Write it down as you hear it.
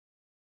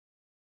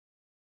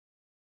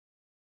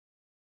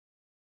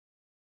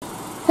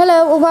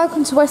Hello and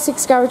welcome to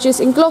Wessex Garages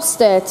in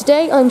Gloucester.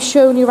 Today I'm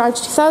showing you around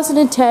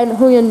 2010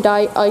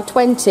 Hyundai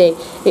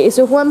I20. It is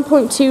a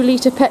 1.2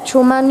 litre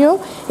petrol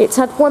manual. It's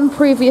had one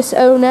previous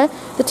owner.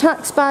 The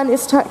tax band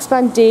is tax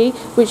band D,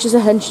 which is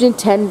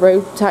 110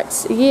 road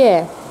tax a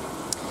year.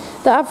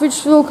 The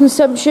average fuel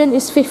consumption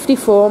is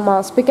 54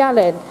 miles per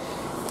gallon.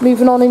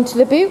 Moving on into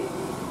the boot.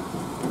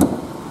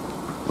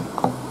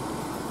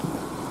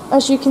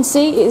 As you can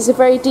see, it is a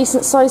very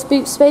decent sized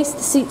boot space.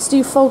 The seats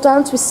do fold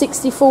down to a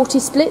 60-40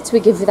 split to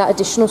give you that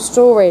additional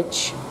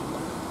storage.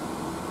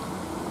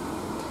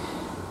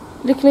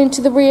 Looking into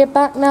the rear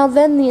back now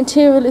then, the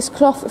interior is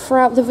cloth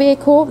throughout the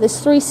vehicle. There's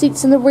 3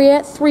 seats in the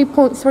rear,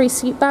 3.3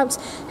 seat belts,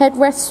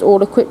 headrests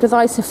all equipped with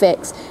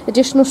Isofix.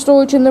 Additional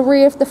storage in the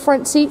rear of the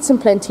front seats and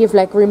plenty of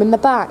legroom in the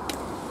back.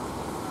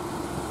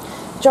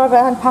 Driver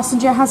and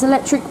passenger has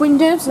electric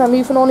windows. Now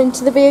moving on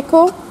into the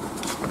vehicle.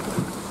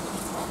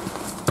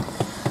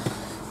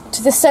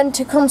 To the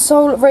centre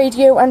console,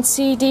 radio and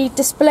CD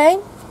display.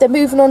 Then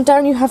moving on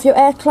down, you have your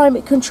air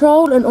climate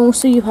control and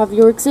also you have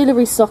your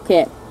auxiliary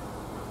socket.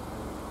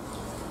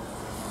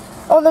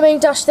 On the main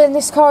dash then,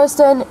 this car has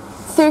done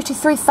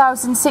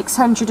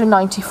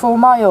 33,694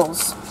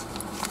 miles.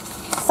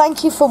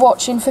 Thank you for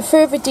watching. For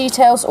further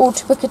details or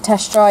to book a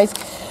test drive,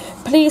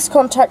 please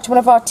contact one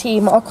of our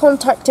team. Our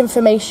contact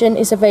information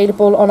is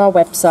available on our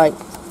website.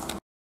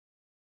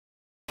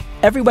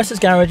 Every Wessex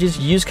Garages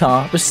used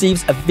car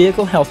receives a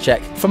vehicle health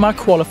check from our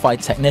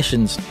qualified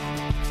technicians.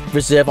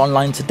 Reserve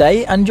online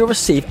today and you'll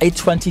receive a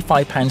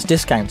 £25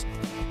 discount.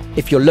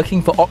 If you're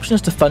looking for options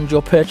to fund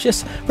your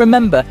purchase,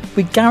 remember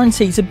we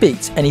guarantee to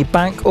beat any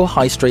bank or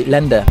high street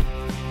lender.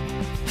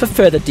 For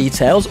further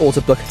details or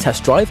to book a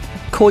test drive,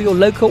 call your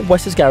local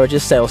Wessex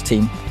Garages sales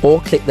team or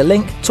click the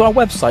link to our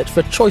website for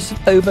a choice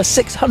of over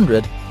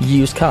 600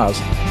 used cars.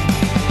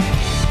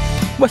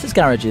 Wessex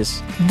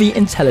Garages, the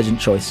intelligent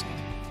choice.